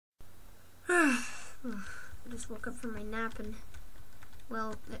just woke up from my nap and,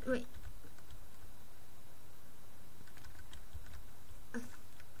 well, wait.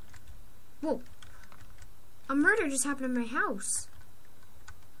 Whoa. A murder just happened in my house.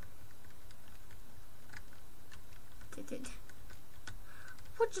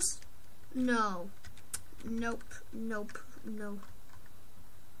 What just... No. Nope. Nope. No.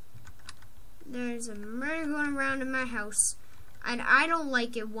 There's a murder going around in my house. And I don't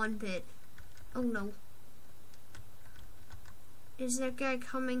like it one bit. Oh no. Is that guy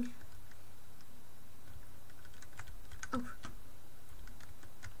coming? Oh.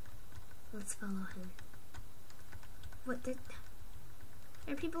 Let's follow him. What the...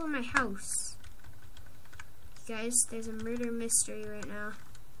 There are people in my house. Guys, there's a murder mystery right now.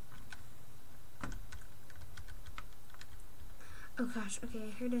 Oh gosh, okay,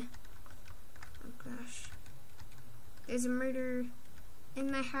 I heard a... Oh gosh. There's a murder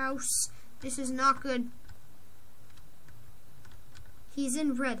in my house. This is not good. He's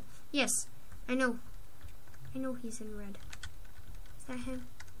in red. Yes, I know. I know he's in red. Is that him?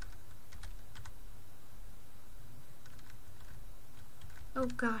 Oh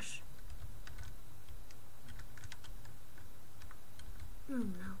gosh. Oh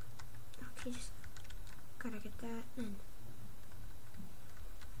no. Okay, just gotta get that and...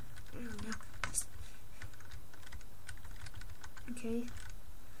 Oh no. Okay.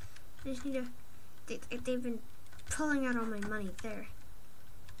 I just need to... They've been pulling out all my money. There.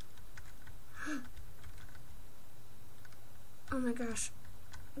 Oh my gosh.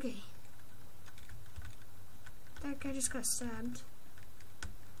 Okay. That guy just got stabbed.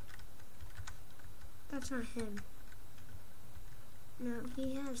 That's not him. No,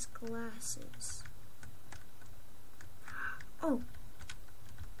 he has glasses. Oh!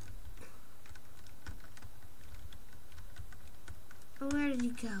 Oh, where did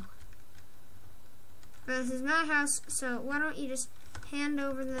you go? Well, this is my house, so why don't you just hand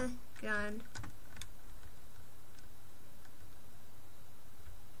over the gun?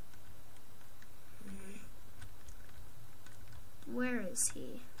 Where is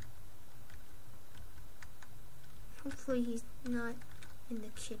he? Hopefully he's not in the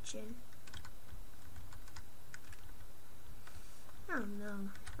kitchen. Oh no.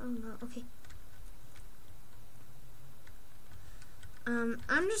 Oh no. Okay.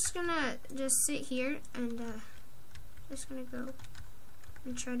 I'm just gonna sit here and just gonna go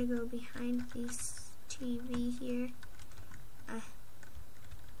and try to go behind this TV here. I'm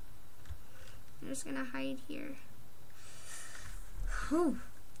just gonna hide here. Oh,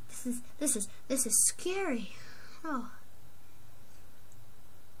 this is scary. Oh.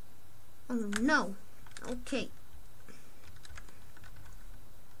 Oh no. Okay.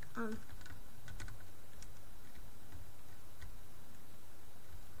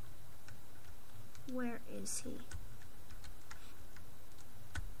 Where is he?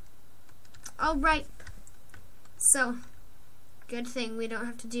 All right. So, good thing we don't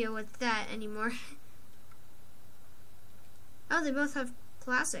have to deal with that anymore. Oh, they both have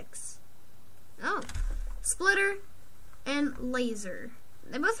classics. Oh, Splitter and Laser.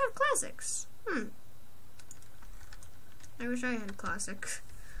 They both have classics. I wish I had a classic.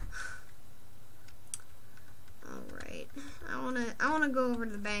 All right. I wanna go over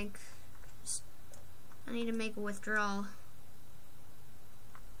to the bank. I need to make a withdrawal.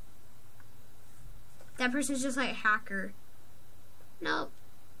 That person's just like a hacker. Nope.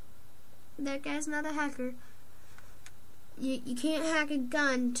 That guy's not a hacker. You can't hack a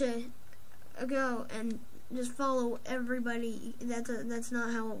gun to go and just follow everybody. That's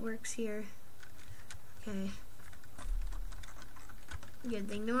not how it works here. Okay. Good,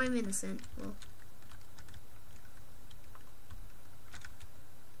 they know I'm innocent. Well.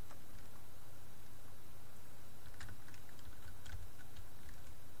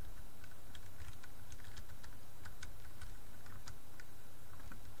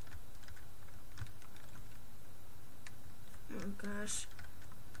 Oh gosh.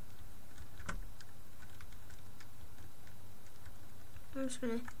 I'm just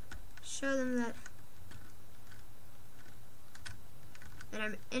gonna show them that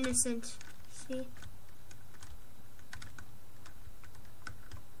I'm innocent. See?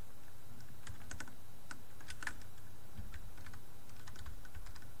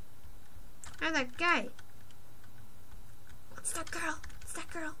 Oh, that guy. It's that girl. It's that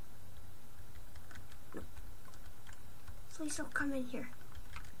girl. No. Please don't come in here.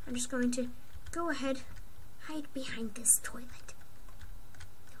 I'm just going to go ahead, hide behind this toilet.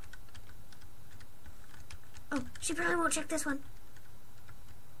 Oh, she probably won't check this one.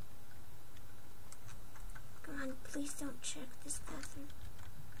 Come on, please don't check this bathroom.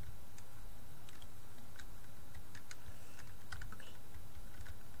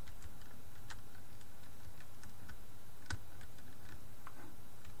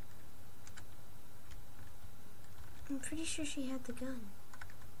 pretty sure she had the gun.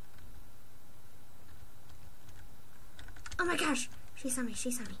 Oh my gosh! She saw me, she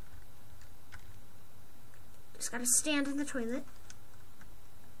saw me. Just gotta stand in the toilet.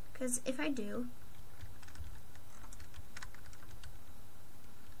 Because if I do...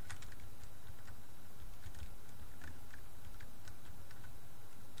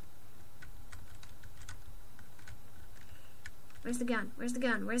 Where's the gun? Where's the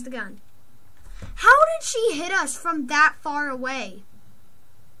gun? Where's the gun? How did she hit us from that far away?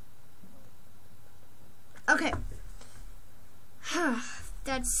 Okay.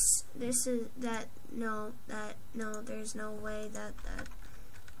 No, there's no way that.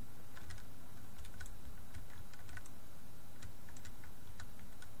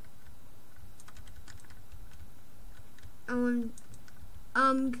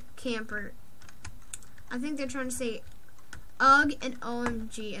 Camper. I think they're trying to say UG and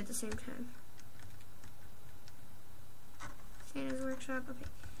OMG at the same time. Santa's workshop. Okay,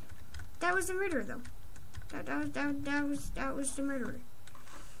 that was the murderer though. That was the murderer.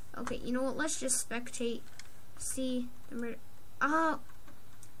 Okay, you know what? Let's just spectate. See the murder. Oh,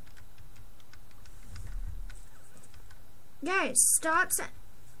 guys, stop!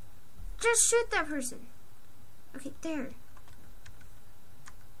 Just shoot that person. Okay, there.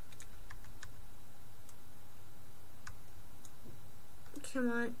 Come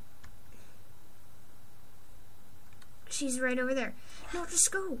on. She's right over there. No,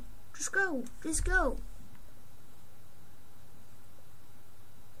 just go. Just go. Just go.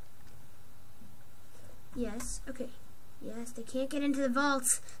 Yes. Okay. Yes, they can't get into the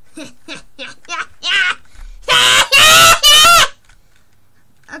vaults.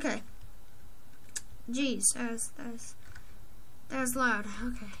 Okay. Jeez, that was loud.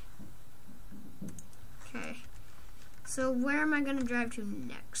 Okay. Okay. So where am I gonna drive to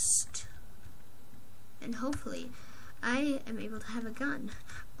next? And hopefully I am able to have a gun,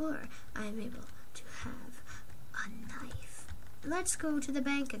 or I am able to have a knife. Let's go to the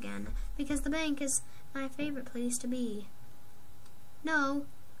bank again, because the bank is my favorite place to be. No,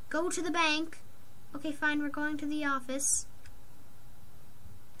 go to the bank. Okay, fine, we're going to the office.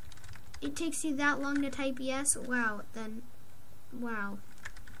 It takes you that long to type yes? Wow, then, wow.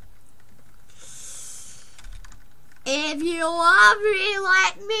 If you love me,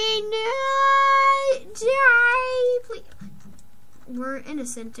 let me know. Die, please. We're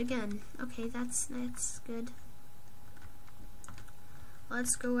innocent again. Okay, that's good.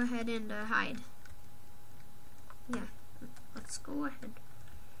 Let's go ahead and hide. Yeah, let's go ahead.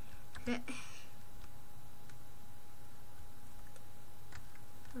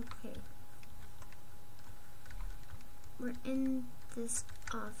 Okay. We're in this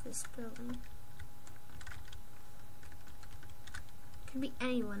office building. Could be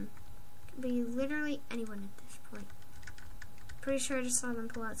anyone. Could be literally anyone at this point. Pretty sure I just saw them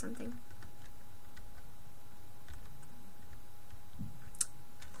pull out something.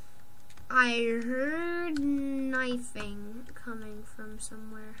 I heard knifing coming from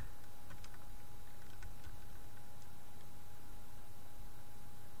somewhere.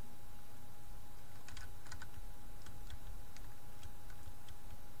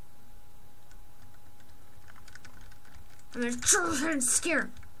 I'm gonna try and scare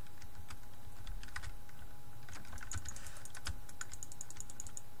him.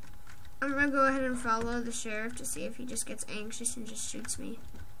 I'm gonna go ahead and follow the sheriff to see if he just gets anxious and just shoots me.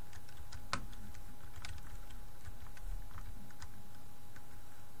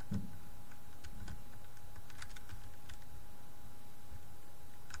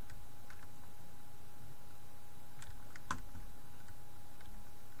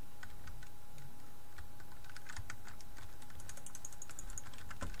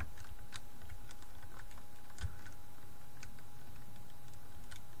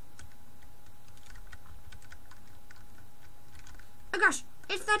 Oh gosh,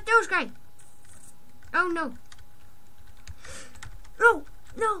 it's that Doge guy. Oh no. No,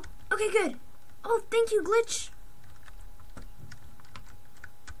 no. Okay, good. Oh, thank you, Glitch.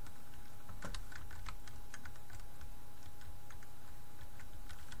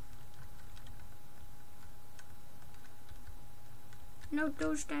 No,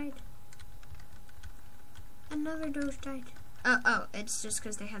 Doge died. Another Doge died. Oh, it's just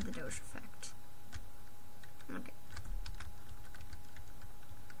because they had the Doge effect. Okay.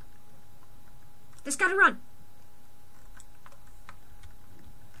 Just gotta run.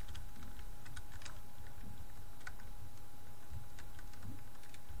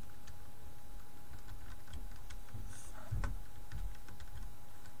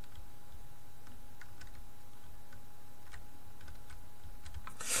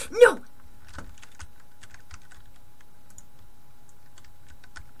 No!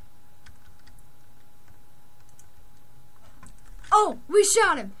 We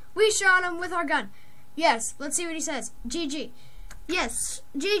shot him. We shot him with our gun. Yes, let's see what he says. GG. Yes,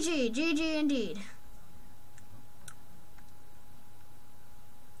 GG. GG indeed.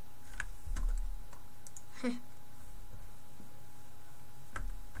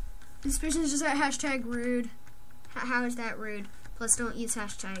 This person's just at hashtag rude. How is that rude? Plus, don't use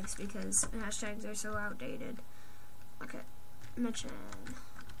hashtags because hashtags are so outdated. Okay. Mention.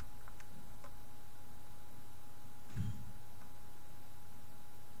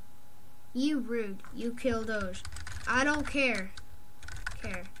 You rude. You kill those. I don't care.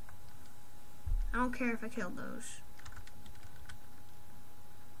 I don't care if I kill those.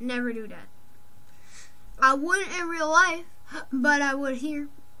 Never do that. I wouldn't in real life, but I would here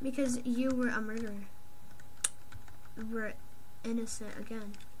because you were a murderer. We're innocent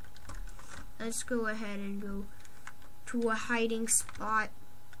again. Let's go ahead and go to a hiding spot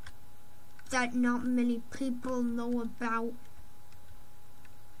that not many people know about.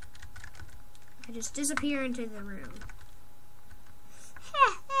 I just disappear into the room.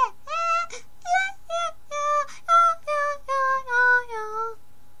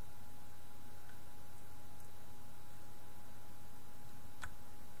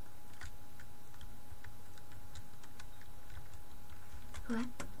 What?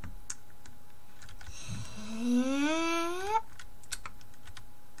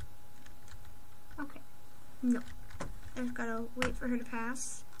 Okay. No. I just gotta wait for her to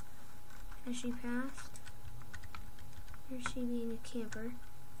pass. Has she passed? Or is she being a camper?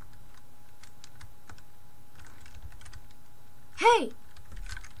 Hey!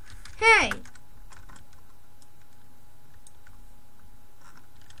 Hey!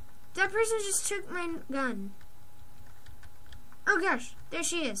 That person just took my gun. Oh gosh, there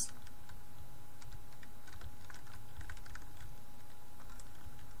she is.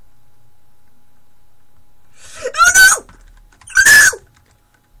 Oh no! Oh no!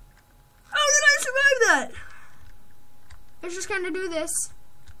 How did I survive that? Let's just kind of do this.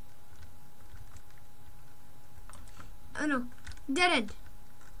 Oh no, dead end.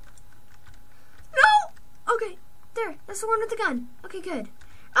 No! Okay, there, that's the one with the gun. Okay, good.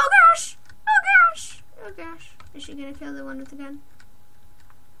 Oh gosh! Oh gosh! Oh gosh. Is she gonna kill the one with the gun?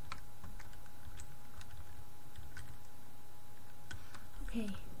 Okay.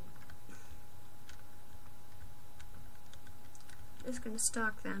 Just gonna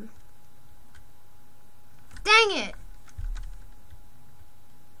stalk them. Dang it!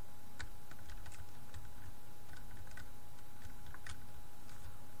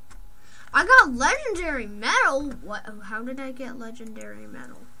 I got legendary metal. What? How did I get legendary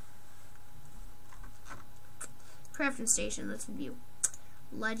metal? Crafting station. Let's view.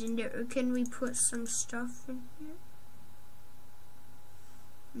 Legendary. Can we put some stuff in here?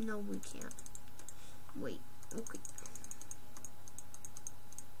 No, we can't. Wait. Okay.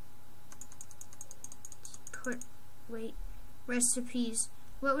 Wait. Recipes.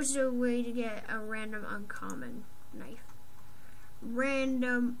 What was the way to get a random uncommon knife?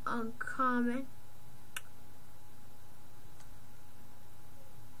 Random uncommon.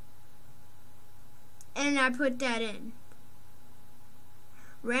 And I put that in.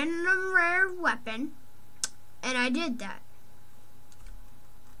 Random rare weapon. And I did that.